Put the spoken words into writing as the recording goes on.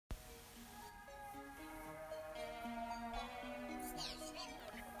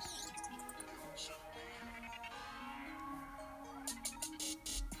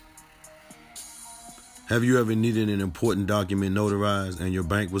Have you ever needed an important document notarized and your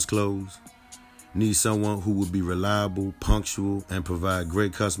bank was closed? Need someone who will be reliable, punctual, and provide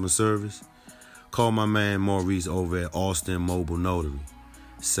great customer service? Call my man Maurice over at Austin Mobile Notary,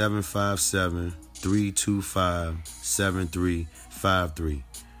 757-325-7353,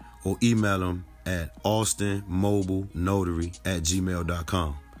 or email him at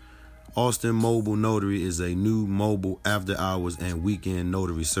austinmobilenotary@gmail.com. Austin Mobile Notary is a new mobile after-hours and weekend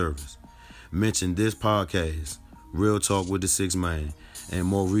notary service. Mention this podcast, Real Talk with the Sixth Man, and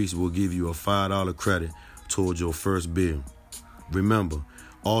Maurice will give you a $5 credit towards your first bill. Remember,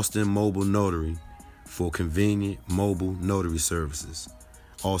 Austin Mobile Notary for convenient mobile notary services.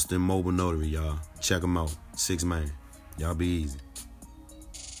 Austin Mobile Notary, y'all. Check them out. Sixth Man. Y'all be easy.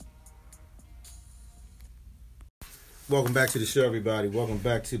 Welcome back to the show, everybody. Welcome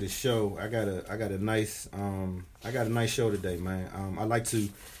back to the show. I got a nice show today, man. I like to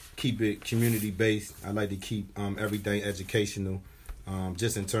keep it community based. I like to keep everything educational.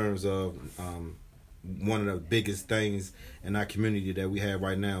 Just in terms of one of the biggest things in our community that we have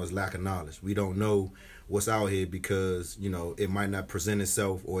right now is lack of knowledge. We don't know what's out here because, it might not present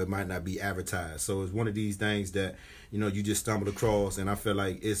itself or it might not be advertised. So it's one of these things that, you just stumbled across, and I feel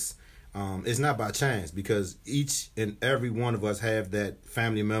like it's not by chance, because each and every one of us have that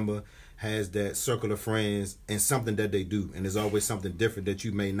family member, has that circle of friends, and something that they do. And there's always something different that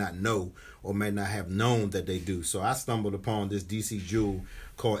you may not know or may not have known that they do. So I stumbled upon this DC jewel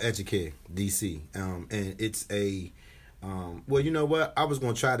called Educare DC. And it's a, well, you know what? I was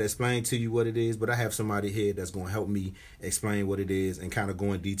going to try to explain to you what it is, but I have somebody here that's going to help me explain what it is and kind of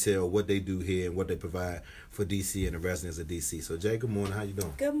go in detail what they do here and what they provide for DC and the residents of DC. So, Jay, good morning. How you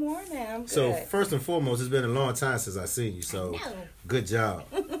doing? Good morning. I'm good. So, first and foremost, it's been a long time since I've seen you. So, good job.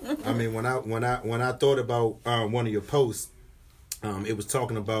 I mean, when I thought about one of your posts, it was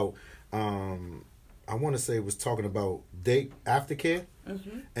talking about I want to say it was talking about date aftercare,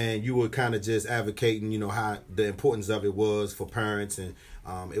 and you were kind of just advocating, how the importance of it was for parents, and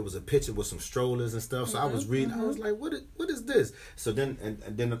it was a picture with some strollers and stuff. So I was reading, I was like, what is this? So then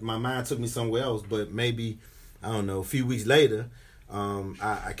then my mind took me somewhere else, but maybe, I don't know, a few weeks later,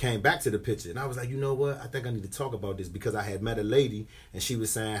 I came back to the picture, and I was like, you know what? I think I need to talk about this, because I had met a lady, and she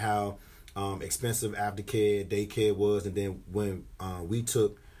was saying how expensive aftercare, daycare was, and then when we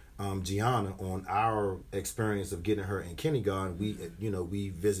took Gianna on our experience of getting her in kindergarten, we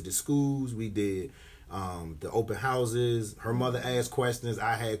visited schools, we did the open houses. Her mother asked questions,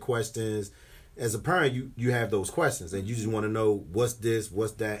 I had questions. As a parent, you have those questions, and you just want to know what's this,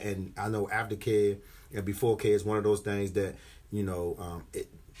 what's that. And I know aftercare and before care is one of those things that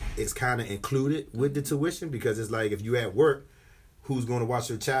it's kind of included with the tuition, because it's like if you at work, who's going to watch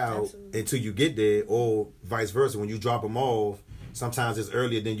your child until you get there, or vice versa. When you drop them off, sometimes it's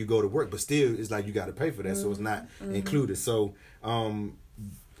earlier than you go to work, but still it's like you got to pay for that, so it's not included. So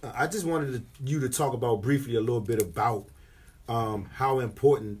I just wanted you to talk about briefly a little bit about how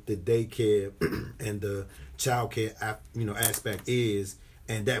important the daycare and the child care aspect is,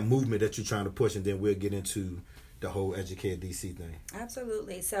 and that movement that you're trying to push, and then we'll get into the whole Educare DC thing.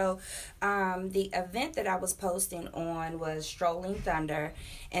 Absolutely. So the event that I was posting on was Strolling Thunder,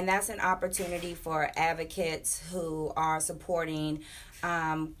 and that's an opportunity for advocates who are supporting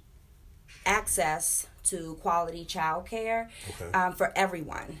access to quality child care for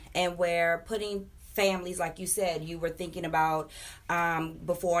everyone. And we're putting families, like you said, you were thinking about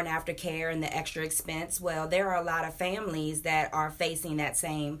before and after care and the extra expense. Well, there are a lot of families that are facing that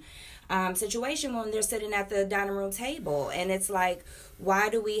same situation when they're sitting at the dining room table, and it's like, why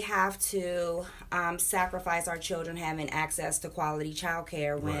do we have to sacrifice our children having access to quality child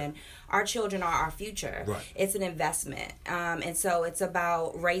care when our children are our future? It's an investment, and so it's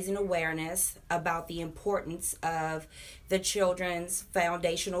about raising awareness about the importance of the children's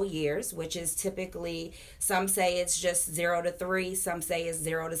foundational years, which is typically, some say it's just 0 to 3, some say it's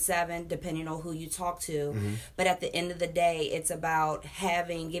 0 to 7, depending on who you talk to. But at the end of the day, it's about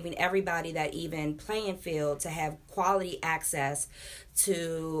giving everybody that even playing field to have quality access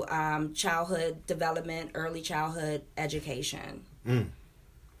to childhood development, early childhood education. And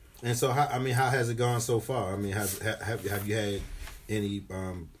so, how has it gone so far? I mean, have you had any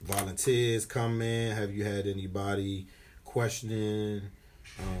volunteers come in? Have you had anybody questioning,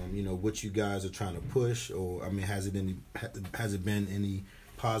 what you guys are trying to push? Or, has it been any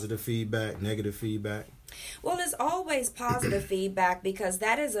positive feedback, negative feedback? Well, there's always positive feedback because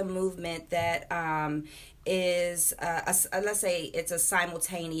that is a movement that is let's say it's a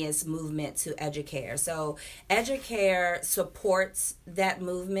simultaneous movement to Educare. So Educare supports that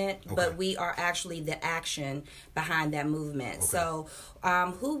movement, but we are actually the action behind that movement. So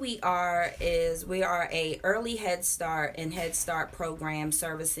who we are is we are a early Head Start and Head Start program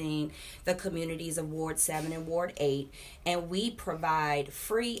servicing the communities of Ward 7 and Ward 8, and we provide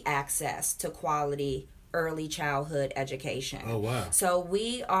free access to quality early childhood education. Oh, wow. So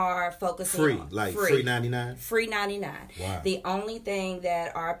we are focusing free, on like free 99? Free 99. Wow. The only thing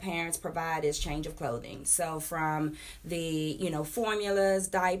that our parents provide is change of clothing. So from the, formulas,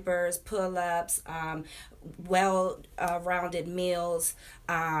 diapers, pull-ups, well-rounded meals,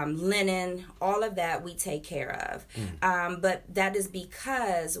 linen, all of that we take care of. But that is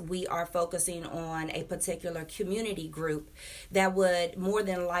because we are focusing on a particular community group that would more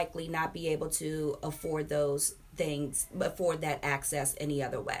than likely not be able to afford those things, afford that access any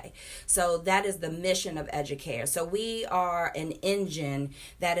other way. So that is the mission of Educare. So we are an engine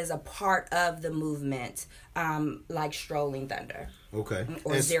that is a part of the movement, like Strolling Thunder. Okay.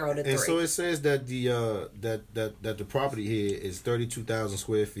 Or 0 to 3. And so it says that the property here is 32,000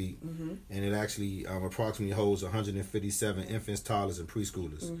 square feet, and it actually approximately holds 157 infants, toddlers, and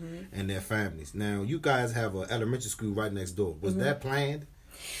preschoolers and their families. Now, you guys have an elementary school right next door. Was that planned?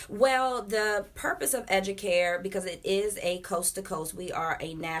 Well, the purpose of Educare, because it is a coast-to-coast, we are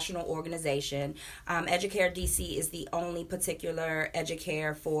a national organization. Educare DC is the only particular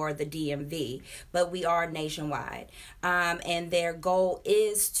Educare for the DMV, but we are nationwide. And their goal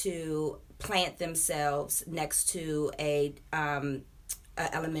is to plant themselves next to a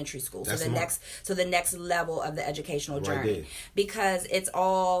elementary school. So the next level of the educational journey, because it's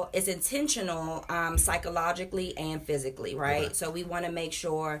intentional psychologically and physically, right? So we want to make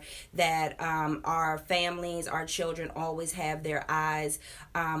sure that our families, our children always have their eyes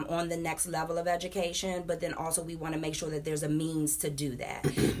on the next level of education, but then also we want to make sure that there's a means to do that.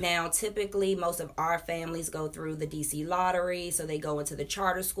 Now, typically most of our families go through the DC lottery, so they go into the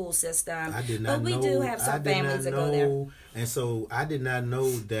charter school system. I did not know. But we do have some families that go there. And so I did not know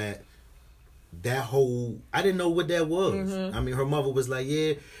that I didn't know what that was. I mean, her mother was like,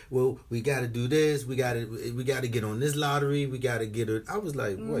 yeah, well, we got to do this. We got to get on this lottery. We got to get her. I was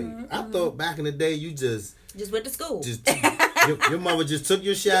like, wait, I thought back in the day you just went to school. Your mother just took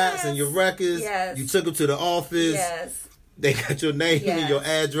your shots and your records. Yes. You took them to the office. Yes. They got your name and your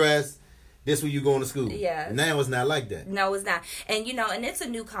address. This when you going to school. Yeah. Now it's not like that. No, it's not. And and it's a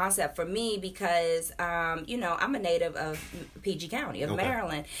new concept for me because I'm a native of PG County of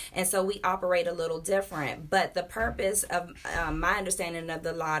Maryland, and so we operate a little different. But the purpose of my understanding of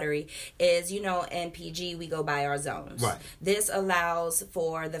the lottery is, in PG we go by our zones. Right. This allows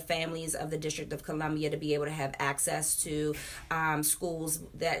for the families of the District of Columbia to be able to have access to schools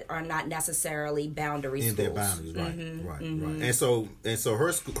that are not necessarily boundary schools. In their boundaries, right. And so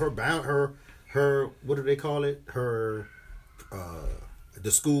her what do they call it? Her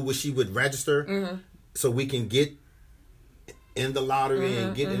the school where she would register, so we can get in the lottery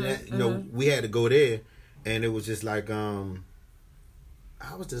and get in that. We had to go there, and it was just like I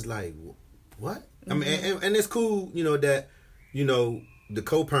was just like, what? I mean, and it's cool, that the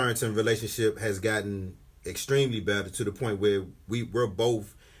co-parenting relationship has gotten extremely better to the point where we're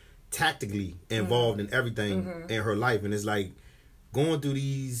both tactically involved in everything in her life, and it's like, going through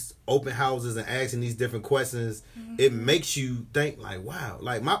these open houses and asking these different questions, it makes you think like, wow.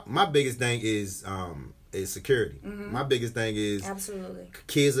 Like my biggest thing is security. My biggest thing is absolutely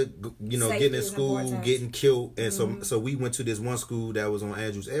kids are getting in school, important. Getting killed, and so we went to this one school that was on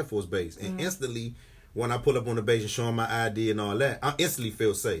Andrews Air Force Base, and instantly when I pull up on the base and show them my ID and all that, I instantly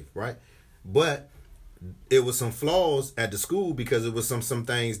feel safe, right? But it was some flaws at the school because it was some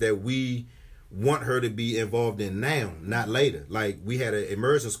things that we want her to be involved in now, not later. Like, we had an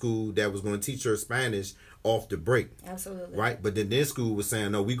immersion school that was going to teach her Spanish off the break. Absolutely. Right? But then this school was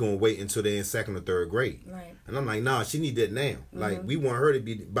saying, no, we're going to wait until they're in 2nd or 3rd grade. Right. And I'm like, nah, she need that now. Like, we want her to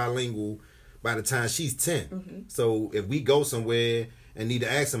be bilingual by the time she's 10. So if we go somewhere and need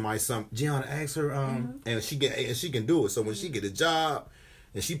to ask somebody something, Gianna, ask her, and she can do it. So when she get a job,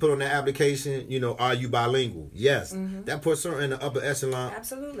 and she put on that application, are you bilingual? Yes. That puts her in the upper echelon.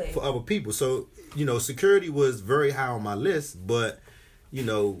 Absolutely. For other people. So, security was very high on my list, but,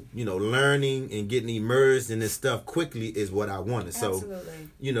 learning and getting immersed in this stuff quickly is what I wanted. Absolutely.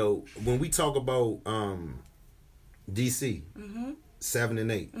 So, when we talk about DC, 7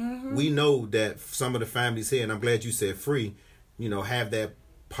 and 8, we know that some of the families here, and I'm glad you said free, have that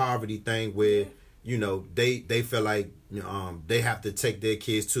poverty thing where, they feel like they have to take their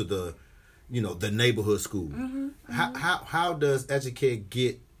kids to the the neighborhood school. How does Educare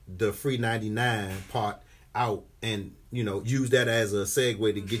get the free 99 part out and use that as a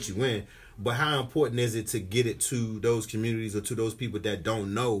segue to get you in? But how important is it to get it to those communities or to those people that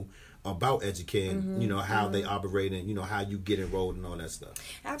don't know about Educare and how they operate and how you get enrolled and all that stuff?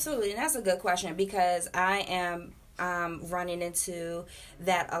 Absolutely, and that's a good question, because I am running into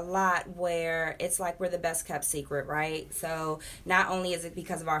that a lot, where it's like we're the best kept secret, right? So not only is it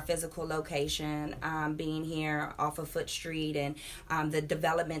because of our physical location, being here off of Foot Street, and the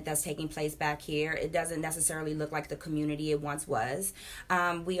development that's taking place back here, it doesn't necessarily look like the community it once was.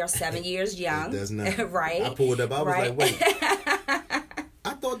 We are 7 years young. It does not. Right? I pulled up. I was like, wait.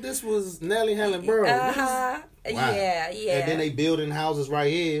 I thought this was Nellie Helen Borough. Wow. Yeah. And then they building houses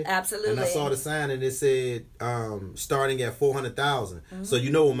right here. Absolutely. And I saw the sign and it said starting at $400,000. So you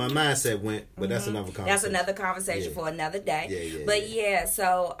know where my mindset went, but that's another conversation. That's another conversation for another day.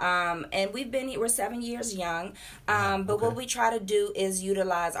 So and we've been here, we're 7 years young. But what we try to do is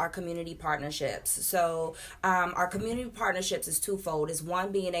utilize our community partnerships. So our community partnerships is twofold. Is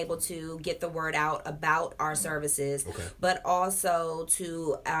one, being able to get the word out about our services, but also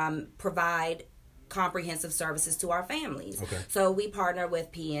to provide comprehensive services to our families. So we partner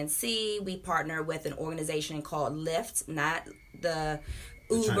with PNC. We partner with an organization called Lyft, not the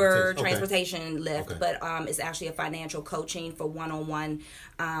Uber transportation Lyft, but it's actually a financial coaching for one-on-one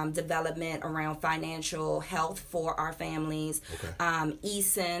development around financial health for our families.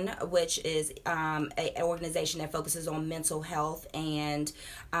 ESON, which is an organization that focuses on mental health and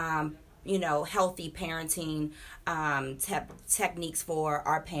healthy parenting techniques for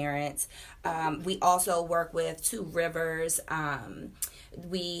our parents. We also work with Two Rivers.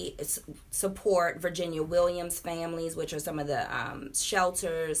 We support Virginia Williams families, which are some of the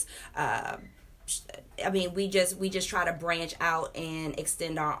shelters. We just try to branch out and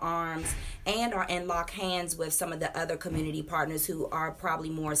extend our arms and lock hands with some of the other community partners who are probably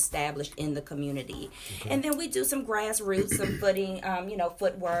more established in the community. And then we do some grassroots, some footing,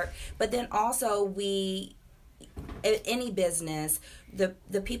 footwork. But then also any business,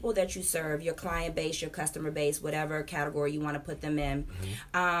 the people that you serve, your client base, your customer base, whatever category you want to put them in,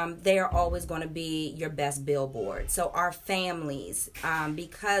 they are always going to be your best billboard. So our families,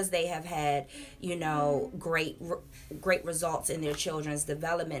 because they have had, great results in their children's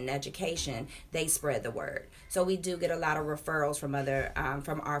development and education, they spread the word. So we do get a lot of referrals from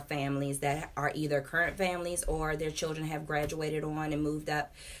from our families that are either current families or their children have graduated on and moved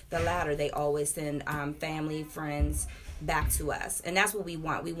up the ladder. They always send family, friends back to us, and that's what we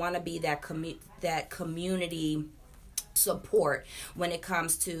want. We want to be that community support when it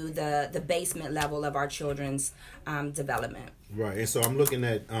comes to the basement level of our children's development. Right. And so I'm looking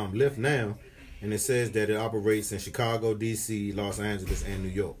at Lyft now, and it says that it operates in Chicago, DC, Los Angeles, and New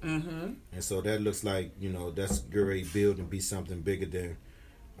York. And so that looks like that's great build and be something bigger than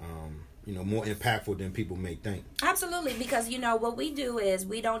more impactful than people may think. Absolutely, because what we do is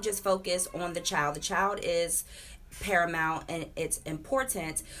we don't just focus on the child. The child is paramount and it's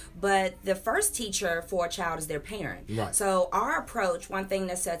important, but the first teacher for a child is their parent. Right. So our approach, one thing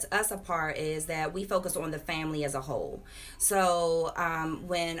that sets us apart is that we focus on the family as a whole. So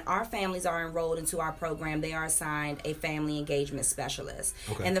when our families are enrolled into our program, they are assigned a family engagement specialist.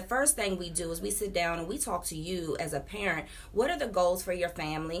 And the first thing we do is we sit down and we talk to you as a parent. What are the goals for your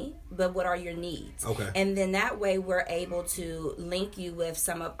family, but what are your needs? And then that way we're able to link you with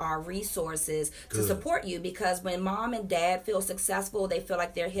some of our resources to support you, because when mom and dad feel successful, they feel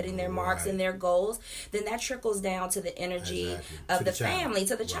like they're hitting their marks and their goals, then that trickles down to the energy of the family,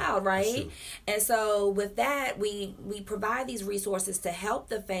 to the child, right? And so with that, we provide these resources to help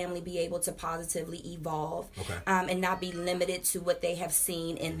the family be able to positively evolve and not be limited to what they have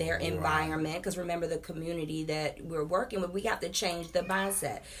seen in their environment. Because remember, the community that we're working with, we have to change the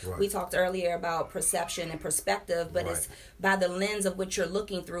mindset. We talked earlier about perception and perspective, but it's by the lens of what you're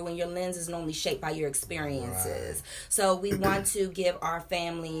looking through, and your lens is normally shaped by your experiences. So we want to give our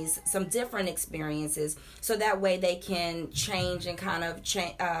families some different experiences so that way they can change and kind of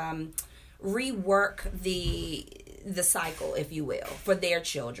rework the cycle, if you will, for their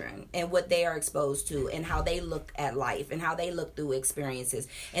children and what they are exposed to and how they look at life and how they look through experiences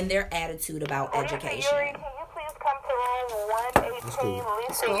and their attitude about education. Can you please come to room 118?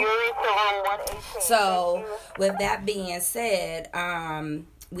 Lisa Yuri to room 118. So with that being said,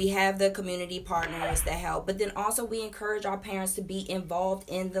 we have the community partners that help, but then also we encourage our parents to be involved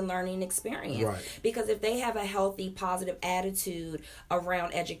in the learning experience. Because if they have a healthy, positive attitude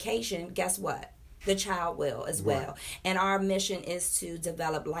around education, guess what? The child will as well. And our mission is to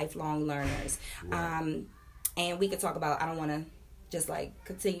develop lifelong learners. And we could talk about, I don't want to just like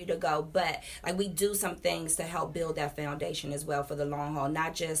continue to go. But like we do some things to help build that foundation as well for the long haul,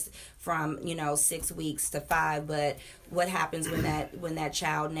 not just from 6 weeks to 5, but what happens when that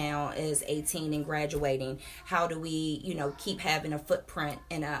child now is 18 and graduating? How do we keep having a footprint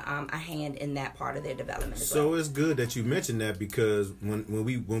and a hand in that part of their development as well? So it's good that you mentioned that, because when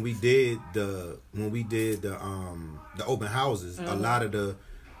we did the open houses, a lot of the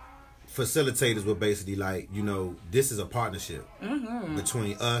facilitators were basically like, this is a partnership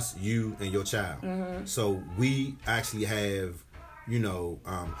between us, you, and your child. So we actually have,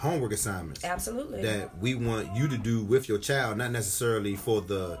 homework assignments. Absolutely. That we want you to do with your child, not necessarily for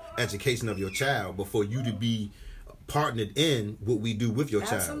the education of your child, but for you to be partnered in what we do with your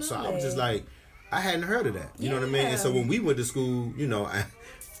child. So I was just like, I hadn't heard of that. You know what I mean? And so when we went to school,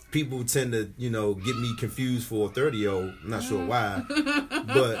 people tend to, get me confused for a 30-year-old. I'm not sure why.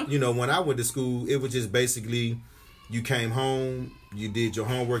 But, when I went to school, it was just basically you came home, you did your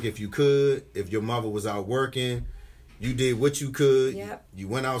homework if you could. If your mother was out working, you did what you could. Yep. You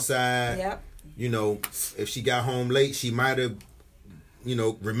went outside. Yep. If she got home late, she might have,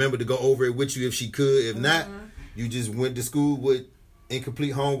 remembered to go over it with you if she could. If not, you just went to school with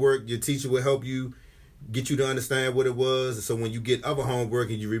incomplete homework. Your teacher would help you, get you to understand what it was. So when you get other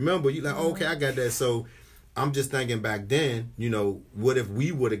homework and you remember, you're like, okay, I got that. So I'm just thinking back then, what if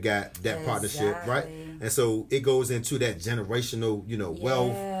we would have got that partnership, right? And so it goes into that generational,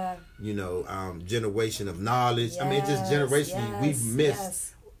 wealth, generation of knowledge. I mean, just generationally, we've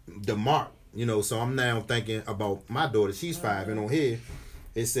missed the mark, So I'm now thinking about my daughter. She's 5, and on here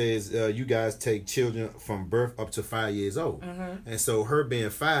it says you guys take children from birth up to 5 years old. And so her being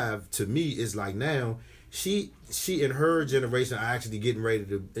 5 to me is like now she and her generation are actually getting ready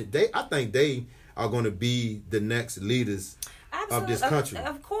to. I think they are going to be the next leaders of this country.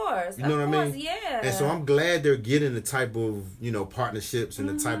 Of course. You know what I mean? Yeah. And so I'm glad they're getting the type of, partnerships and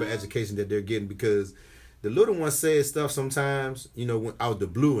the type of education that they're getting, because the little one says stuff sometimes, out the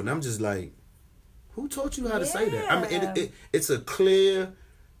blue, and I'm just like, who taught you how to say that? I mean, it's a clear,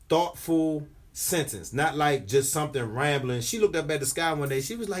 thoughtful sentence, not like just something rambling. She looked up at the sky one day.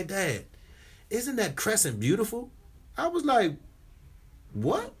 She was like, Dad, isn't that crescent beautiful? I was like,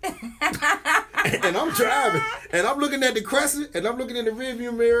 what? And I'm driving, and I'm looking at the crescent, and I'm looking in the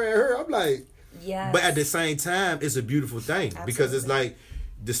rearview mirror at her. I'm like, yeah. But at the same time, it's a beautiful thing. Absolutely. Because it's like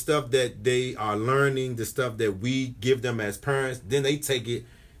the stuff that they are learning, the stuff that we give them as parents, then they take it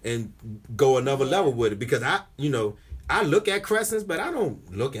and go another level with it. Because I look at crescents, but I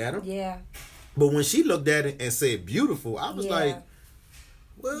don't look at them. Yeah. But when she looked at it and said beautiful, I was like,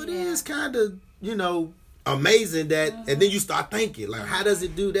 well, it is kind of, amazing that, and then you start thinking, like, how does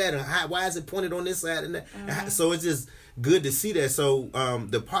it do that? And why is it pointed on this side and that? So it's just good to see that. So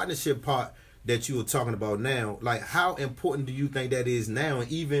the partnership part that you were talking about now, like, how important do you think that is now,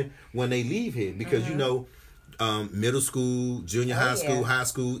 and even when they leave here? Because, middle school, junior high school, high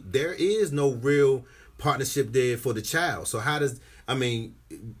school, there is no real partnership there for the child. So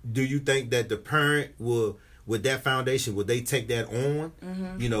do you think that the parent will, with that foundation, would they take that on,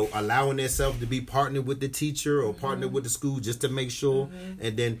 allowing themselves to be partnered with the teacher or partnered with the school just to make sure?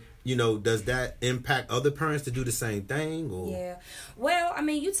 And then, does that impact other parents to do the same thing? Or? Yeah. Well,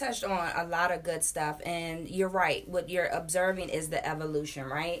 you touched on a lot of good stuff, and you're right. What you're observing is the evolution,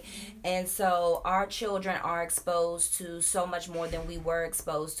 right? And so our children are exposed to so much more than we were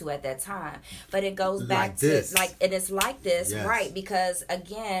exposed to at that time. But it goes back to and it's like this, right? Because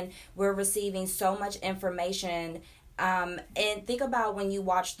again, we're receiving so much information. And think about when you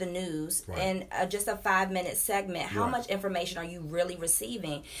watch the news and just a 5-minute segment, how much information are you really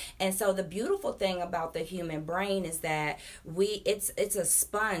receiving? And so the beautiful thing about the human brain is that it's a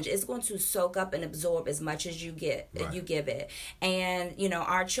sponge. It's going to soak up and absorb as much as you give it. And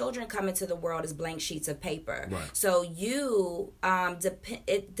our children come into the world as blank sheets of paper. So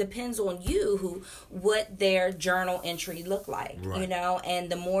it depends on you what their journal entry look like.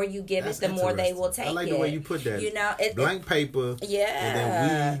 And the more you give it, the more they will take it. I like the way you put that. Blank paper. Yeah. And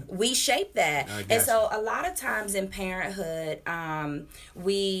then we shape that. And so a lot of times in parenthood,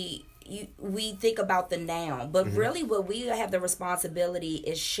 we think about the now, but really what we have the responsibility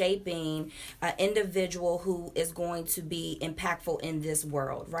is shaping an individual who is going to be impactful in this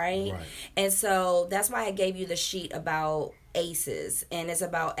world, right? And so that's why I gave you the sheet about ACEs, and it's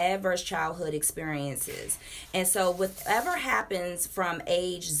about adverse childhood experiences. And so whatever happens from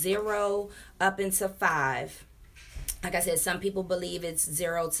age 0 up into 5, Like I said, some people believe it's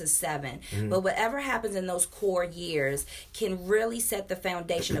 0 to 7. But whatever happens in those core years can really set the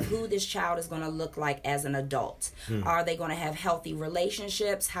foundation of who this child is going to look like as an adult. Are they going to have healthy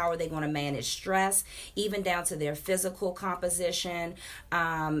relationships? How are they going to manage stress? Even down to their physical composition.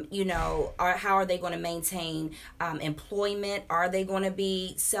 You know, how are they going to maintain employment? Are they going to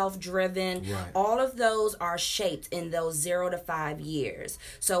be self-driven? Right. All of those are shaped in those 0 to 5 years.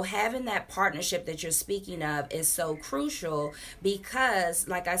 So having that partnership that you're speaking of is so crucial, because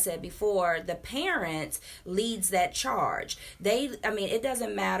like I said before, the parent leads that charge. It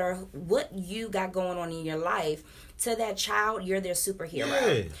doesn't matter what you got going on in your life. To that child, you're their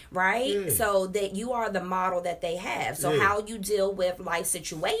superhero, right? Yeah. So that you are the model that they have. So how you deal with life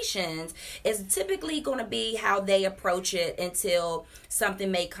situations is typically going to be how they approach it until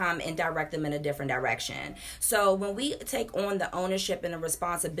something may come and direct them in a different direction. So when we take on the ownership and the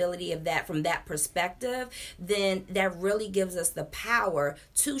responsibility of that from that perspective, then that really gives us the power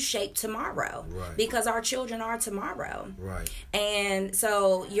to shape tomorrow, because our children are tomorrow. Right. And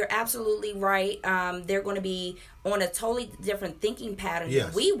so you're absolutely right. They're going to be on a totally different thinking pattern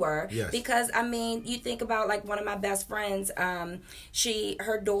than we were. Because, I mean, you think about, like, one of my best friends,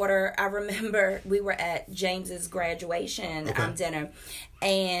 her daughter, I remember we were at James's graduation dinner,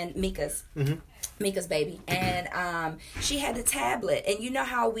 and Mika's baby, and she had a tablet. And you know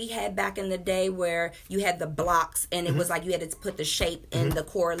how we had back in the day where you had the blocks, and it was like you had to put the shape in the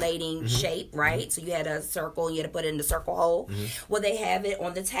correlating shape, right? So you had a circle, and you had to put it in the circle hole. Well, they have it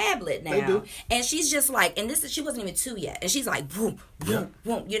on the tablet now, and she's just like, and she wasn't even 2 yet, and she's like, boom, boom,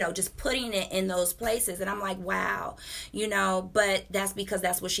 boom, you know, just putting it in those places. And I'm like, wow, you know, but that's because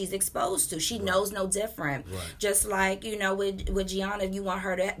that's what she's exposed to. She knows no different. Just like, you know, with Gianna, if you want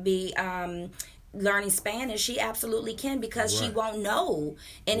her to be learning Spanish, she absolutely can, because she won't know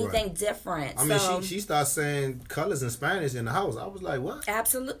anything different. I mean, she starts saying colors in Spanish in the house. I was like, what?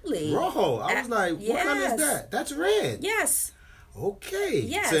 Absolutely. Rojo. I was like, what color is that? That's red. Yes. Okay.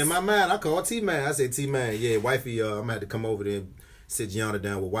 Yes. So in my mind, I call T-Man. I said, T-Man, yeah, wifey, I'm going to have to come over there and sit Gianna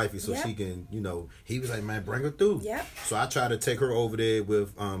down with wifey so she can, you know, he was like, man, bring her through. So I try to take her over there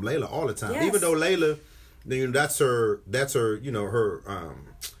with Layla all the time. Even though Layla, you know, that's her, you know, her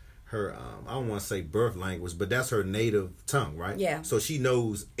I don't want to say birth language, but that's her native tongue, right? Yeah. So she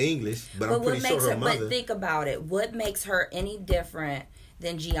knows English, but I'm pretty sure her mother. But think about it. What makes her any different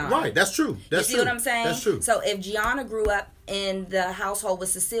than Gianna? Right, that's true. You see what I'm saying? That's true. So if Gianna grew up in the household with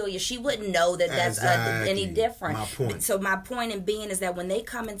Cecilia, she wouldn't know that that's any different. My point. So my point in being is that when they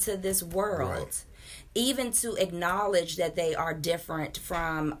come into this world, even to acknowledge that they are different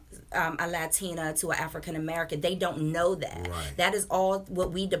from a Latina to an African American, they don't know that. That is all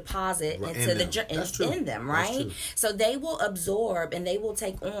what we deposit into in them, right? So they will absorb and they will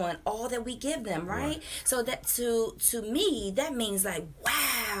take on all that we give them, right? So that to me, that means like,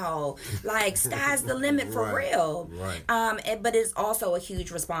 wow, like sky's the limit for real. But it's also a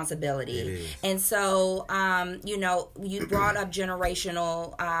huge responsibility. And so, you know, you brought up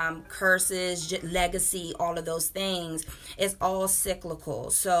generational curses, legacy, all of those things. It's all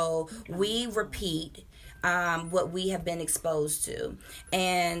cyclical. So we repeat what we have been exposed to.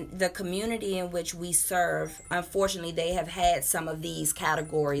 And the community in which we serve, unfortunately, they have had some of these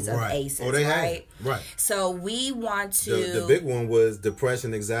categories of ACEs, right? So we want to... The big one was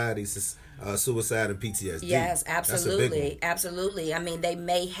depression, anxiety, suicide, and PTSD. Yes, absolutely. Absolutely. I mean, they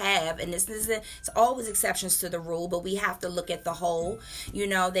may have, and it's always exceptions to the rule, but we have to look at the whole. You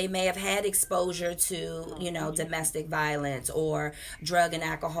know, they may have had exposure to, you know, domestic violence or drug and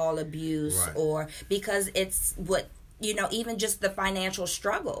alcohol abuse, or because it's what, you know, even just the financial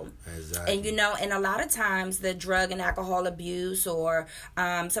struggle. And, you know, and a lot of times the drug and alcohol abuse or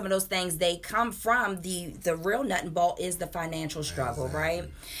some of those things, they come from the real nut and bolt is the financial struggle, right?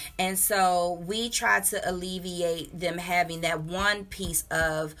 And so we try to alleviate them having that one piece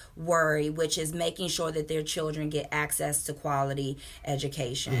of worry, which is making sure that their children get access to quality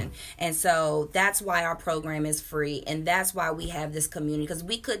education. And so that's why our program is free, and that's why we have this community, because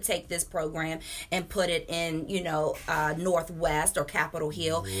we could take this program and put it in, you know, Northwest or Capitol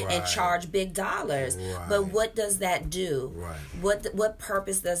Hill and charge big dollars. But what does that do? What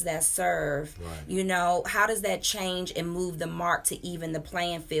purpose does that serve? You know, how does that change and move the mark to even the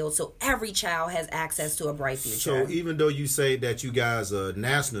playing field so every child has access to a bright future? So even though you say that you guys are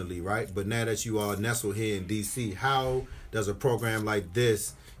nationally, right, but now that you are nestled here in D.C., how does a program like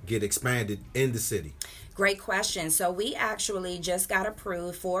this get expanded in the city? Great question. So we actually just got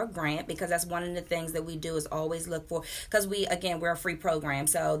approved for a grant, because that's one of the things that we do is always look for, because we're a free program,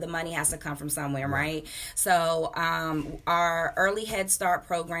 so the money has to come from somewhere, right? So our early Head Start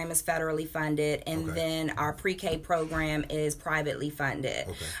program is federally funded, and then our pre-K program is privately funded.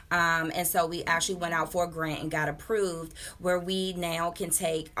 And so we actually went out for a grant and got approved, where we now can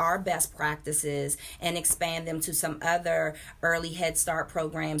take our best practices and expand them to some other early Head Start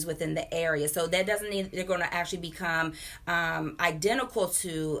programs within the area. So that doesn't mean they're going to actually become identical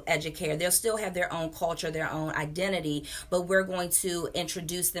to Educare. They'll still have their own culture, their own identity, but we're going to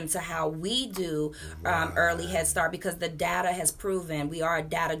introduce them to how we do early Head Start, because the data has proven we are a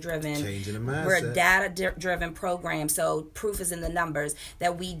data-driven, changing the mindset. We're a data-driven program, so proof is in the numbers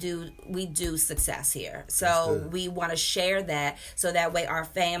that we do success here. So we want to share that, so that way our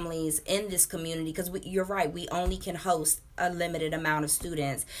families in this community, because you're right, we only can host a limited amount of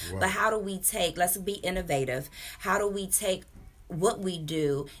students. But how do we let's be innovative, how do we take what we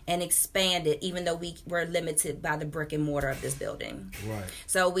do and expand it, even though we're limited by the brick and mortar of this building?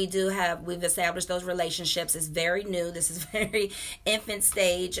 So we've established those relationships. It's very new. This is very infant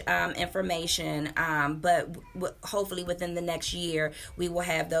stage information, but hopefully within the next year we will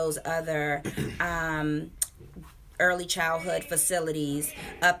have those other early childhood facilities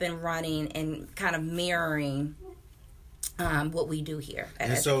up and running and kind of mirroring what we do here at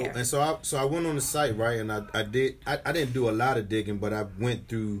Educare. So I went on the site, right, and I didn't do a lot of digging, but I went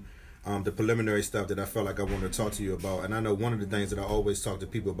through the preliminary stuff that I felt like I wanted to talk to you about. And I know one of the things that I always talk to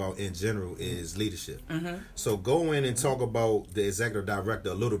people about in general is leadership. So go in and talk about the executive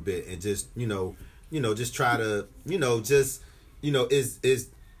director a little bit, and just just try to is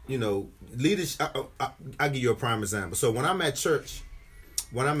leadership. I'll give you a prime example. So when I'm at church,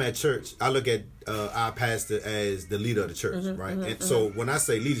 I look at our pastor as the leader of the church, right? And so when I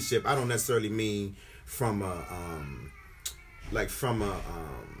say leadership, I don't necessarily mean from a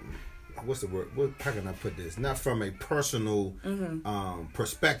what's the word? How can I put this? Not from a personal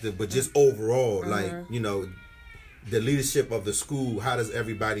perspective, but just overall, the leadership of the school. How does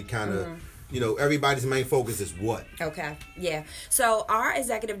everybody kind of everybody's main focus is what? Okay, yeah. So our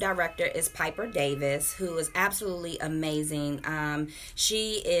executive director is Piper Davis, who is absolutely amazing.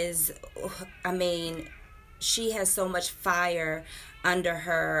 She has so much fire under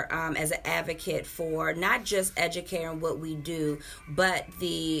her as an advocate for not just Educare and what we do, but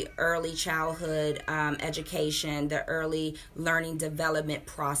the early childhood education, the early learning development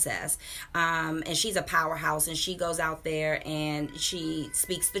process. And she's a powerhouse, and she goes out there and she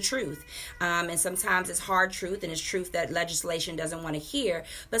speaks the truth. And sometimes it's hard truth, and it's truth that legislation doesn't want to hear,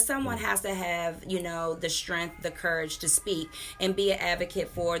 but someone has to have, the strength, the courage to speak and be an advocate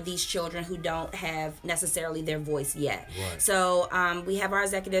for these children who don't have necessarily their voice yet. So we have our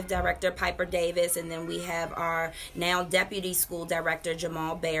executive director, Piper Davis, and then we have our now deputy school director,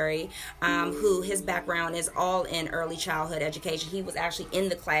 Jamal Berry, who his background is all in early childhood education. He was actually in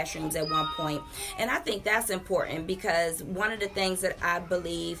the classrooms at one point. And I think that's important, because one of the things that I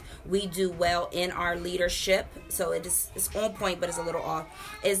believe we do well in our leadership, so it's on point but it's a little off,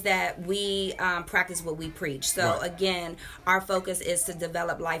 is that we practice what we preach. So again, our focus is to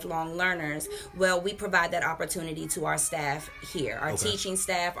develop lifelong learners. Well, we provide that opportunity to our staff here, our teaching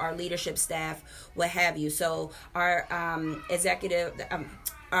staff, our leadership staff, what have you. So our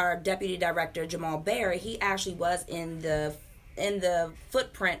our deputy director, Jamal Berry, he actually was in the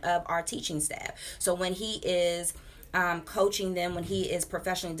footprint of our teaching staff. So when he is coaching them, when he is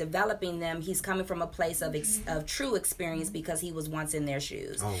professionally developing them, he's coming from a place of true experience, because he was once in their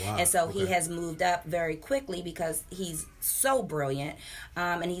shoes. And so he has moved up very quickly, because he's so brilliant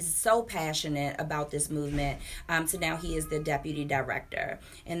and he's so passionate about this movement, so now he is the deputy director.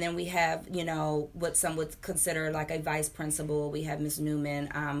 And then we have what some would consider like a vice principal. We have Miss Newman,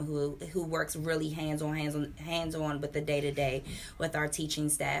 who works really hands on with the day-to-day with our teaching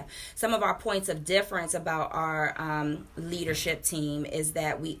staff. Some of our points of difference about our leadership team is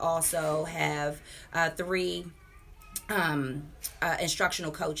that we also have 3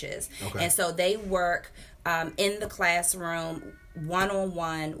 instructional coaches. And so they work in the classroom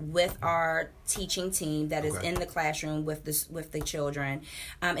one-on-one with our teaching team that is in the classroom with the children,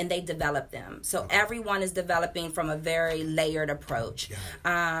 and they develop them. So everyone is developing from a very layered approach,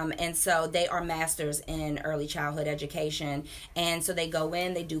 and so they are masters in early childhood education. And so they go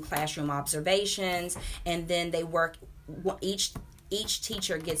in, they do classroom observations, and then they work each each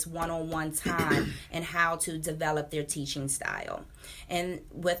teacher gets one-on-one time and how to develop their teaching style. And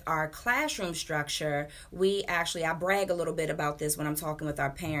with our classroom structure, I brag a little bit about this when I'm talking with our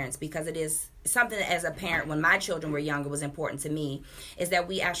parents, because it is something that, as a parent, when my children were younger, was important to me, is that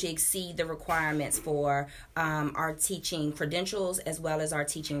we actually exceed the requirements for our teaching credentials as well as our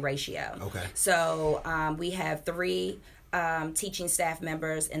teaching ratio. Okay. So we have 3 teaching staff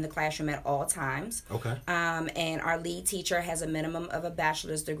members in the classroom at all times. Okay. And our lead teacher has a minimum of a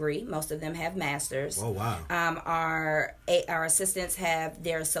bachelor's degree. Most of them have masters. Oh, wow. Our assistants have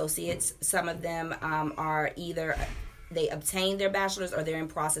their associates. Some of them are either they obtain their bachelor's or they're in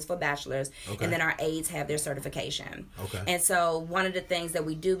process for bachelor's. Okay. And then our aides have their certification. Okay. And so one of the things that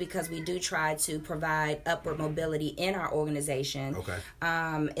we do, because we do try to provide upward mobility in our organization,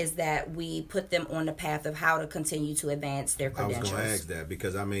 is that we put them on the path of how to continue to advance their credentials. I was going to ask that,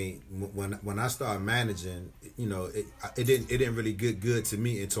 because I mean, when I started managing, you know, it didn't really get good to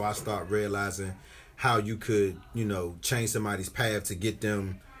me until I started realizing how you could, you know, change somebody's path to get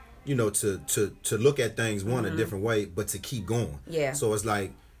them, you know, to look at things a different way, but to keep going. Yeah. So it's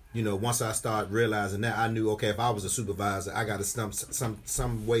like, you know, once I started realizing that, I knew, okay, if I was a supervisor, I got to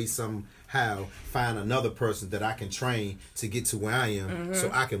some way, somehow find another person that I can train to get to where I am, so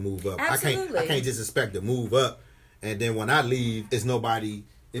I can move up. Absolutely. I can't just expect to move up, and then when I leave, it's nobody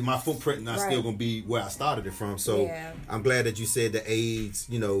in my footprint, not still gonna be where I started it from. So I'm glad that you said the aides,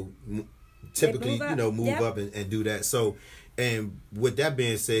 you know, typically, you know, move up and do that. So. And with that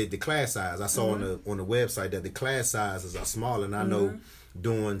being said, the class size, I saw on the website that the class sizes are small, and I know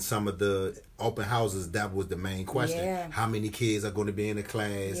during some of the open houses, that was the main question. Yeah. How many kids are going to be in a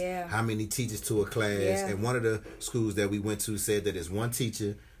class? Yeah. How many teachers to a class? Yeah. And one of the schools that we went to said that it's 1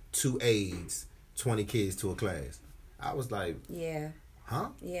 teacher, 2 aides, 20 kids to a class. I was like, huh?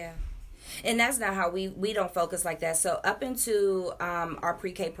 Yeah. And that's not how we don't focus like that. So up into our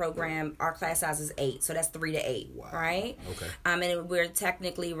pre-K program, our class size is 8. So that's 3 to 8, right? Okay. And we're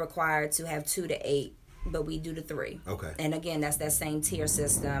technically required to have 2 to 8, but we do the 3. Okay. And again, that's that same tier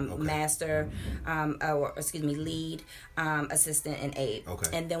system: master, lead, assistant, and aide.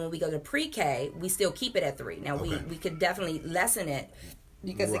 Okay. And then when we go to pre-K, we still keep it at 3. Now we could definitely lessen it,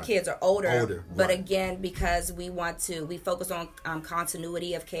 because the kids are older, but again, because we focus on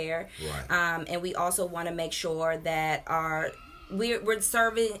continuity of care, and we also want to make sure that we're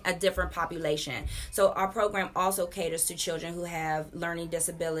serving a different population. So our program also caters to children who have learning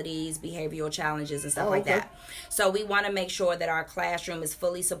disabilities, behavioral challenges, and stuff like that. So we want to make sure that our classroom is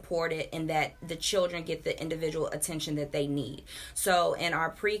fully supported and that the children get the individual attention that they need. So in our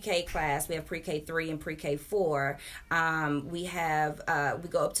pre-K class, we have pre-K 3 and pre-K 4. We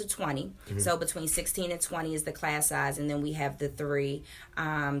go up to 20. So between 16 and 20 is the class size, and then we have the 3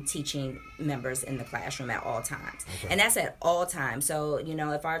 teaching members in the classroom at all times. And that's at all times. So, you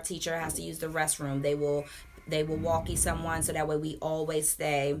know, if our teacher has to use the restroom, they will walkie someone, so that way we always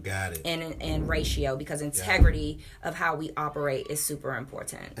stay in ratio, because integrity of how we operate is super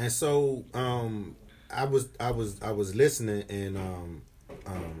important. And so I was listening, and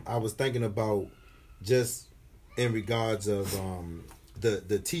I was thinking about, just in regards of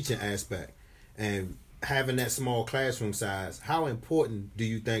the teaching aspect and having that small classroom size. How important do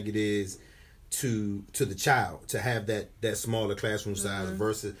you think it is to the child to have that smaller classroom size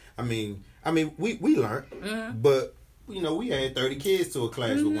versus, I mean we learned, but you know, we had 30 kids to a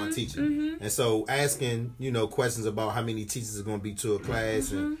class with 1 teacher, and so asking, you know, questions about how many teachers are going to be to a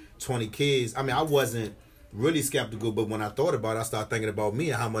class and 20 kids. I mean, I wasn't really skeptical, but when I thought about it, I started thinking about me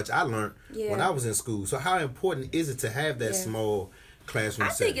and how much I learned when I was in school. So how important is it to have that small classroom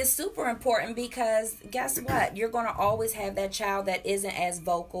setting? I think it's super important, because guess what? You're going to always have that child that isn't as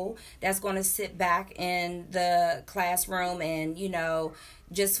vocal, that's going to sit back in the classroom and, you know,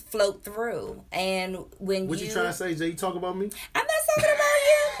 just float through. And when what you trying to say, Jay? You talk about me? I'm not talking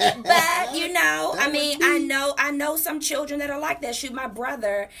about you, but you know, I mean, I know some children that are like that. Shoot, my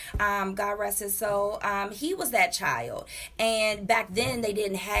brother, God rest his soul, he was that child, and back then they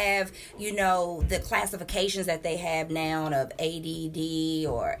didn't have, you know, the classifications that they have now of ADD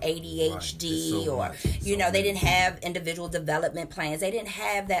or ADHD, or you know, they didn't have individual development plans. They didn't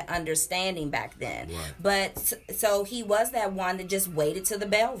have that understanding back then. But so he was that one that just waited till the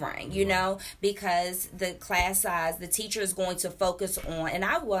bell rang, you know, because the class size, the teacher is going to focus focus on, and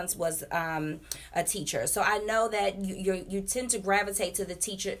I once was a teacher, so I know that you tend to gravitate to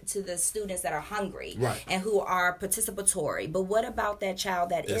the students that are hungry, right, and who are participatory. But what about that child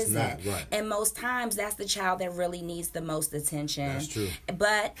that That's isn't? not, right. And most times that's the child that really needs the most attention. That's true.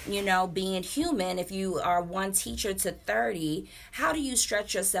 But being human, if you are one teacher to 30, how do you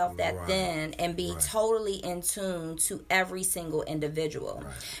stretch yourself that Right. thin and be Right. totally in tune to every single individual?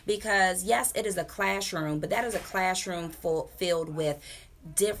 Right. Because yes, it is a classroom, but that is a classroom filled with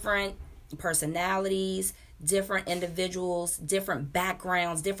different personalities, different individuals, different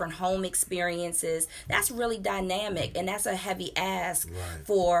backgrounds, different home experiences. That's really dynamic, and that's a heavy ask Right.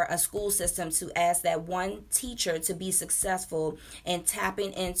 for a school system to ask that one teacher to be successful in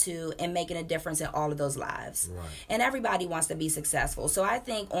tapping into and making a difference in all of those lives. Right. And everybody wants to be successful. So I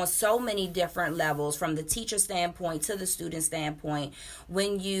think on so many different levels, from the teacher standpoint to the student standpoint,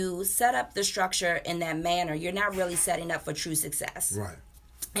 when you set up the structure in that manner, you're not really setting up for true success. Right.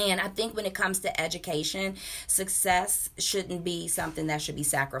 And I think when it comes to education, success shouldn't be something that should be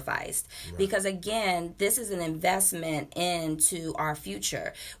sacrificed. Right. Because again, this is an investment into our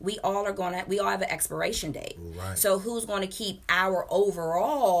future. We all have an expiration date. Right. So who's going to keep our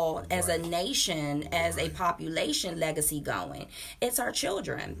overall as a Right. nation, as a Right. population legacy going? It's our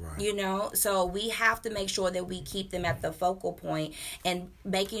children, Right. So we have to make sure that we keep them at the focal point, and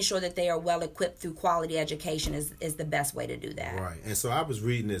making sure that they are well equipped through quality education is the best way to do that. Right. And so I was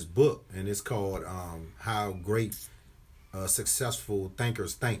reading this book, and it's called How Great Successful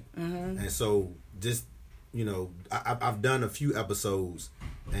Thinkers Think. Mm-hmm. And so just, I've done a few episodes,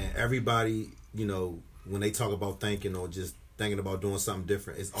 and everybody, when they talk about thinking or just thinking about doing something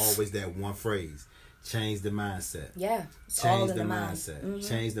different, it's always that one phrase: change the mindset. Yeah. It's all Change in the mind. mindset. Mm-hmm.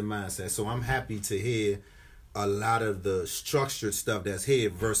 Change the mindset. So I'm happy to hear a lot of the structured stuff that's here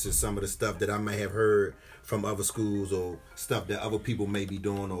versus some of the stuff that I may have heard from other schools or stuff that other people may be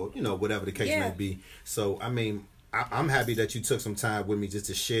doing, or whatever the case may be. So I mean, I'm happy that you took some time with me just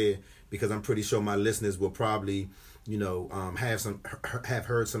to share, because I'm pretty sure my listeners will probably have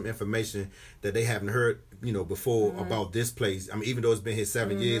heard some information that they haven't heard before about this place. I mean, even though it's been here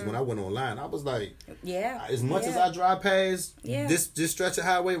 7 years, when I went online, I was like, as much as I drive past this stretch of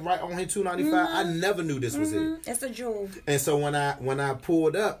highway right on here 295, I never knew this was it. It's a jewel. And so when I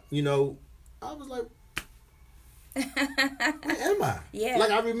pulled up, I was like, where am I? Yeah.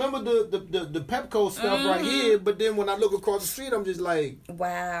 Like, I remember the Pepco stuff right here, but then when I look across the street, I'm just like,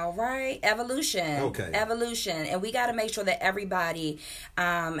 wow, right? Evolution. Okay. Evolution. And we got to make sure that everybody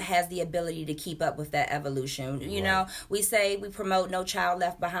has the ability to keep up with that evolution. You know, we say we promote No Child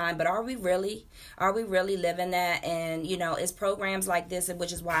Left Behind, but are we really? Are we really living that? And, it's programs like this,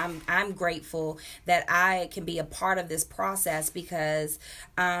 which is why I'm grateful that I can be a part of this process, because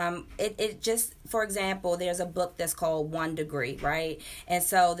it just, for example, there's a book that's called 1 Degree, right? And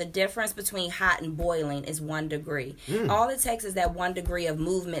so the difference between hot and boiling is 1 degree. All it takes is that 1 degree of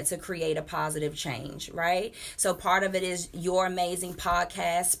movement to create a positive change, right? So part of it is your amazing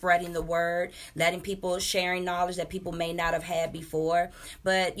podcast, spreading the word, letting people, sharing knowledge that people may not have had before.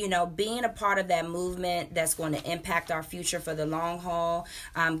 But, being a part of that movement that's going to impact our future for the long haul,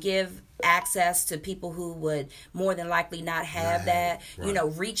 give access to people who would more than likely not have that,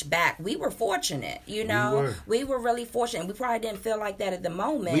 reach back. We were fortunate, we were really fortunate. We probably didn't feel like that at the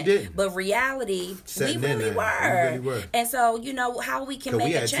moment. We didn't. But reality, we really were. And so, how we can make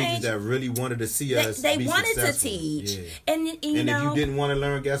we a had change. teachers that really wanted to see us They be wanted successful. to teach. Yeah. And if you didn't want to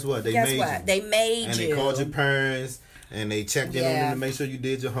learn, guess what? They made you. They made and you. they called your parents, and they checked in on them to make sure you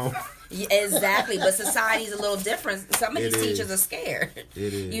did your homework. Exactly, but society's a little different. Some of these teachers are scared.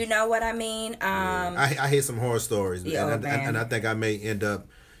 It is. You know what I mean? I hear some horror stories, man. and I think I may end up,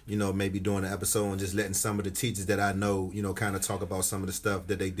 maybe doing an episode and just letting some of the teachers that I know, kind of talk about some of the stuff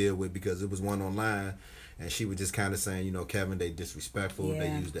that they deal with, because it was one online, and she was just kind of saying, Kevin, they disrespectful, they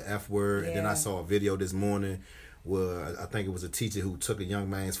use the F word, and then I saw a video this morning where I think it was a teacher who took a young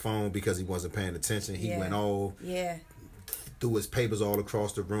man's phone because he wasn't paying attention. He went off. Threw his papers all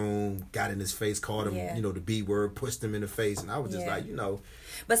across the room, got in his face, called him, the B word, pushed him in the face, and I was just like,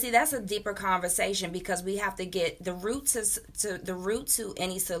 But see, that's a deeper conversation, because we have to get the root to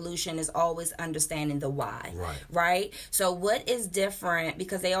any solution is always understanding the why. Right? So what is different,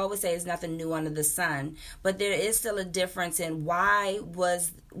 because they always say there's nothing new under the sun, but there is still a difference in why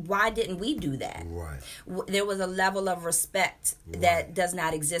was why didn't we do that? Right. There was a level of respect that does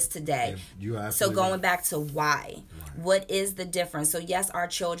not exist today. So going back to why, what is the difference? So yes, our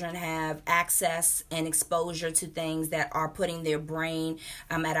children have access and exposure to things that are putting their brain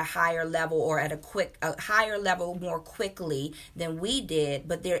at a higher level, or at a higher level more quickly than we did.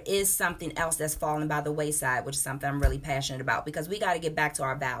 But there is something else that's fallen by the wayside, which is something I'm really passionate about, because we got to get back to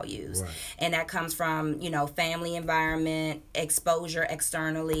our values. Right. And that comes from, family environment, exposure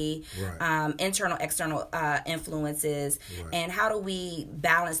externally, internal, external influences, and how do we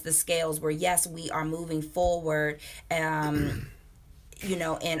balance the scales where, yes, we are moving forward, in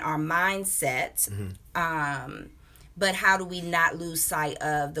our mindset, but how do we not lose sight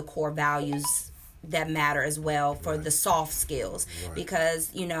of the core values that matter as well for the soft skills?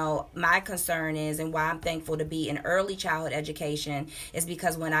 Because my concern is, and why I'm thankful to be in early childhood education, is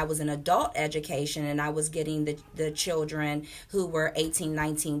because when I was in adult education and I was getting the children who were 18,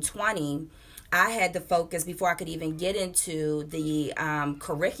 19, 20, I had to focus, before I could even get into the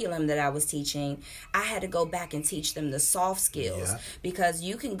curriculum that I was teaching, I had to go back and teach them the soft skills. Because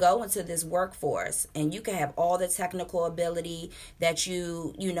you can go into this workforce and you can have all the technical ability that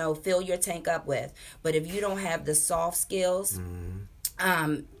you fill your tank up with, but if you don't have the soft skills,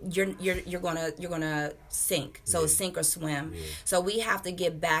 you're gonna sink. So sink or swim. So we have to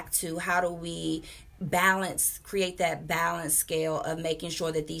get back to, how do we create that balance scale of making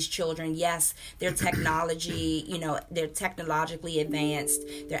sure that these children, yes, they're they're technologically advanced,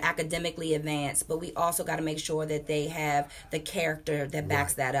 they're academically advanced, but we also got to make sure that they have the character that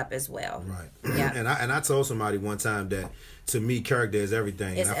backs that up as well. Right. Yeah. And I told somebody one time that, to me, character is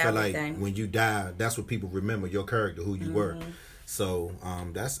everything. It's and I feel everything. like when you die, that's what people remember, your character, who you were. So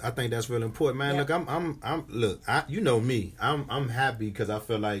I think that's really important, man. Look, you know me. I'm happy because I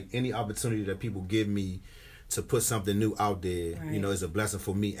feel like any opportunity that people give me to put something new out there, is a blessing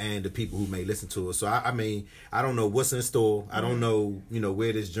for me and the people who may listen to it. So I mean, I don't know what's in store. I don't know,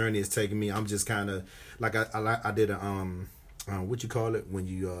 where this journey is taking me. I'm just kind of like I did a what you call it when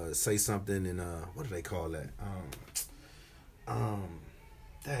you say something and what do they call that?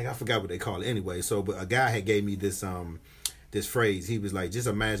 Dang, I forgot what they call it. Anyway, so but a guy had gave me this phrase. He was like, just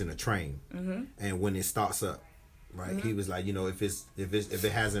imagine a train, and when it starts up, right? He was like, if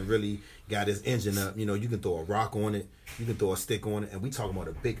it hasn't really got its engine up, you can throw a rock on it, you can throw a stick on it, and we talking about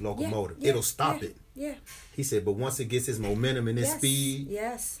a big locomotive. It'll stop it. Yeah. He said, but once it gets its momentum and its speed,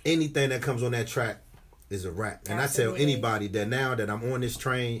 anything that comes on that track is a wrap. And absolutely. I tell anybody that now that I'm on this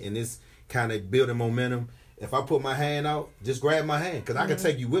train and this kind of building momentum, if I put my hand out, just grab my hand, because I can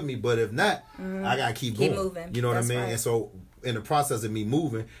take you with me. But if not, I gotta keep going. Moving. You know what I mean? Right. And so, in the process of me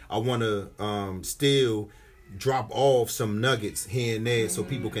moving, I want to still drop off some nuggets here and there, so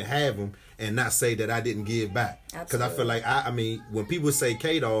people can have them and not say that I didn't give back. Because I feel like I mean, when people say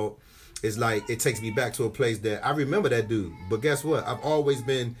K-Dog, it's like it takes me back to a place that I remember that dude. But guess what? I've always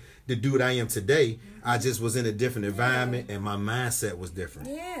been the dude I am today. I just was in a different environment and my mindset was different.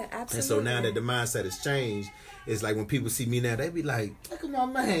 Yeah, absolutely. And so now that the mindset has changed, it's like when people see me now, they be like, look at my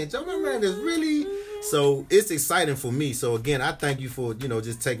man. Joe, my man is really... So it's exciting for me. So again, I thank you for,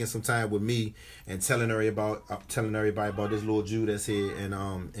 just taking some time with me and telling everybody about this little Jew that's here in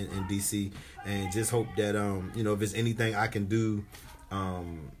DC, and just hope that, if there's anything I can do,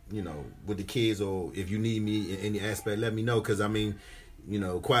 with the kids, or if you need me in any aspect, let me know. Because I mean,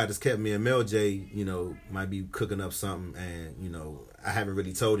 Quiet has kept me, and Mel J, might be cooking up something, and, I haven't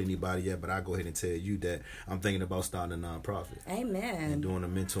really told anybody yet, but I'll go ahead and tell you that I'm thinking about starting a nonprofit. Amen. And doing a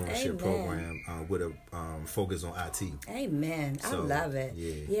mentorship program with a focus on IT. Amen. So, I love it.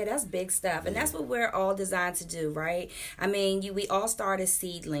 Yeah, that's big stuff. And that's what we're all designed to do, right? I mean, we all start as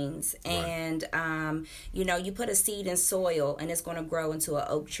seedlings, and, you put a seed in soil, and it's going to grow into an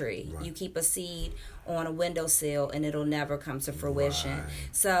oak tree. Right. You keep a seed on a windowsill and it'll never come to fruition. Right.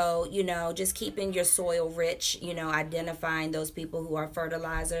 So, just keeping your soil rich, identifying those people who are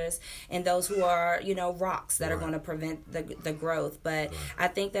fertilizers and those who are, rocks that are going to prevent the growth. But I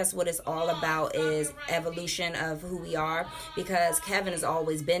think that's what it's all about, is evolution of who we are, because Kevin has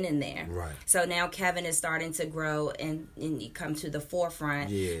always been in there. Right. So now Kevin is starting to grow and come to the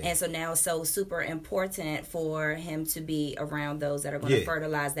forefront. Yeah. And so now it's so super important for him to be around those that are going to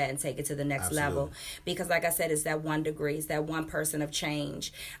fertilize that and take it to the next level. because like I said, it's that 1 degree, it's that one person of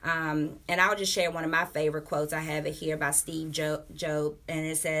change. And I'll just share one of my favorite quotes. I have it here by Steve Jobs, and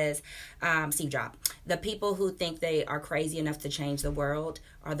it says, Steve Jobs, the people who think they are crazy enough to change the world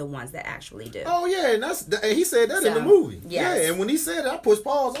are the ones that actually do. Oh yeah, and he said that in the movie. Yes. Yeah, and when he said it, I pushed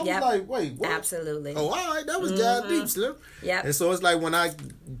pause. I was like, wait, what? Absolutely. Oh, all right, that was Jazz Deep, Slim. Yep. And so it's like when I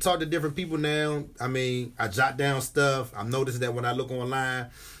talk to different people now, I mean, I jot down stuff. I'm noticing that when I look online,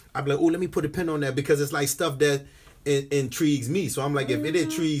 I'm like, oh, let me put a pin on that, because it's like stuff that intrigues me. So I'm like, if it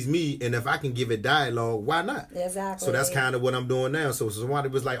intrigues me and if I can give it dialogue, why not? Exactly. So that's kind of what I'm doing now. So somebody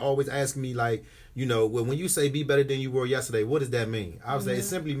was like always asking me, like, you know, when you say be better than you were yesterday, what does that mean? I would say it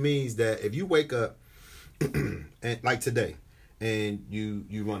simply means that if you wake up and like today and you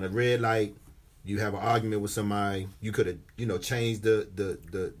run a red light, you have an argument with somebody, you could have, you know, changed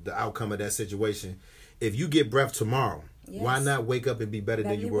the outcome of that situation. If you get breath tomorrow, why not wake up and be better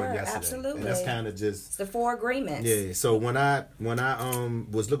than you were yesterday? Absolutely. And that's kind of just, it's the 4 agreements. Yeah. So when I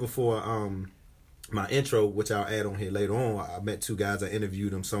was looking for my intro, which I'll add on here later on, I met 2 guys. I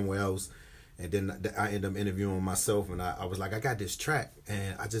interviewed them somewhere else, and then I ended up interviewing myself. And I was like, I got this track,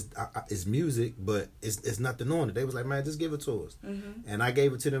 and it's music, but it's nothing on it. They was like, man, just give it to us. And I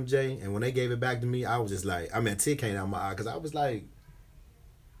gave it to them, Jay. And when they gave it back to me, I was just like, I mean, a tear came out of my eye, because I was like,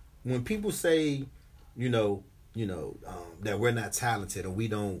 when people say, you know, that we're not talented or we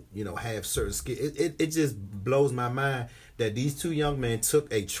don't, you know, have certain skills, it just blows my mind that these 2 young men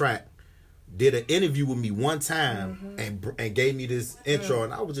took a track, did an interview with me one time, and gave me this intro,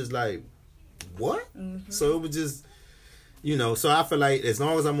 and I was just like, what? So it was just, you know, so I feel like as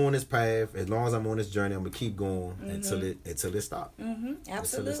long as I'm on this path, as long as I'm on this journey, I'm gonna keep going until it stops.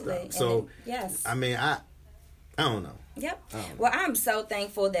 Absolutely. So yes, I mean, I don't know. Yep. Well, I'm so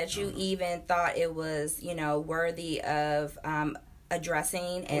thankful that you even thought it was, you know, worthy of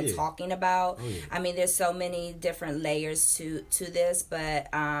addressing and talking about. I mean, there's so many different layers to this, but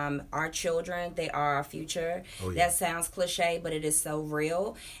our children, they are our future. That sounds cliche, but it is so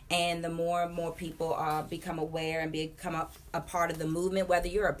real. And the more and more people become aware and become a part of the movement, whether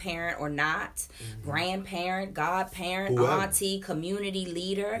you're a parent or not, grandparent, godparent, auntie, community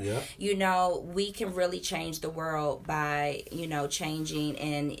leader, you know, we can really change the world by, you know, changing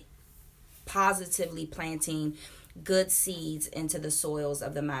and positively planting good seeds into the soils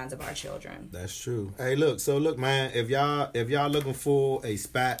of the minds of our children. That's true. Hey, look, man, if y'all looking for a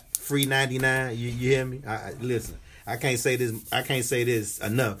spot, free 99, you hear me? Listen, I can't say this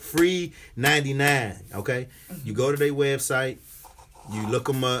enough. Free 99, okay? You go to their website, you look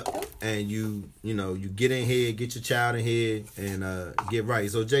them up, and you get in here, get your child in here, and get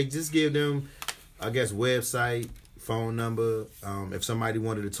right. So Jake, just give them, I guess, website, phone number. If somebody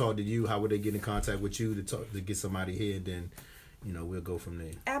wanted to talk to you, how would they get in contact with you to get somebody here? And then, you know, we'll go from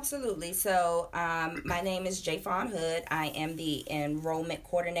there. Absolutely. So my name is Jay Fawn Hood. I am the enrollment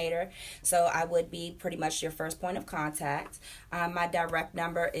coordinator. So I would be pretty much your first point of contact. My direct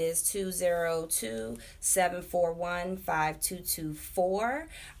number is 202-741-5224.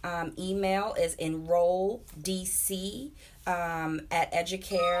 Email is enrolldc at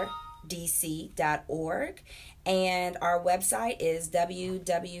educaredc.org. And our website is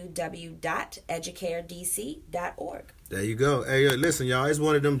www.educaredc.org. There you go. Hey, listen, y'all. It's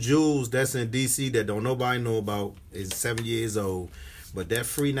one of them jewels that's in DC that don't nobody know about. It's 7 years old, but that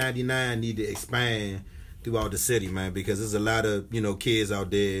free 99 need to expand throughout the city, man, because there's a lot of, you know, kids out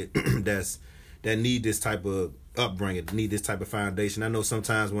there that need this type of upbringing, need this type of foundation. I know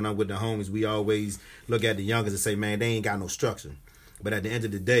sometimes when I'm with the homies, we always look at the youngers and say, man, they ain't got no structure. But at the end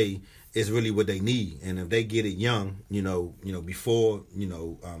of the day, it's really what they need. And if they get it young, before,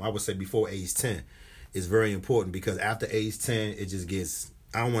 I would say before age 10, it's very important, because after age 10, it just gets,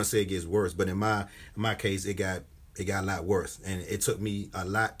 I don't want to say it gets worse, but in my case, it got a lot worse. And it took me a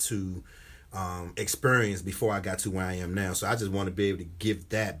lot to experience before I got to where I am now. So I just want to be able to give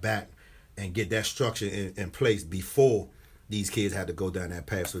that back and get that structure in place before these kids had to go down that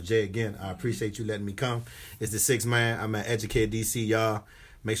path. So Jay, again, I appreciate you letting me come. It's the 6th Man. I'm at Educare DC, y'all.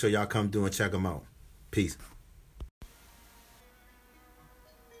 Make sure y'all come through and check them out. Peace.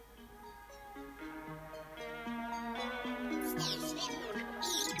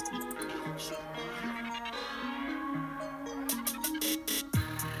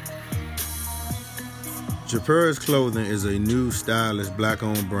 Japur's Clothing is a new, stylish,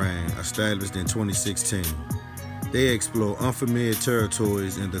 black-owned brand established in 2016. They explore unfamiliar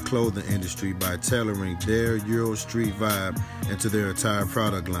territories in the clothing industry by tailoring their Euro Street vibe into their entire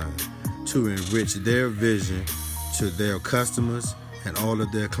product line to enrich their vision to their customers and all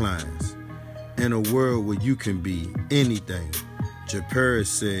of their clients. In a world where you can be anything, Japur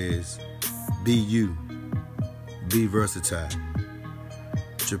says, Be you. Be versatile.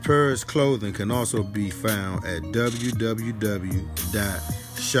 Japeris clothing can also be found at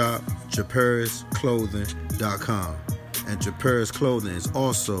www.shopjaperisclothing.com. And Japeris Clothing is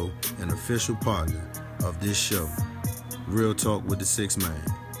also an official partner of this show, Real Talk with the Six Man.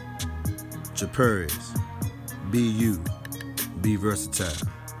 Japeris. Be you. Be versatile.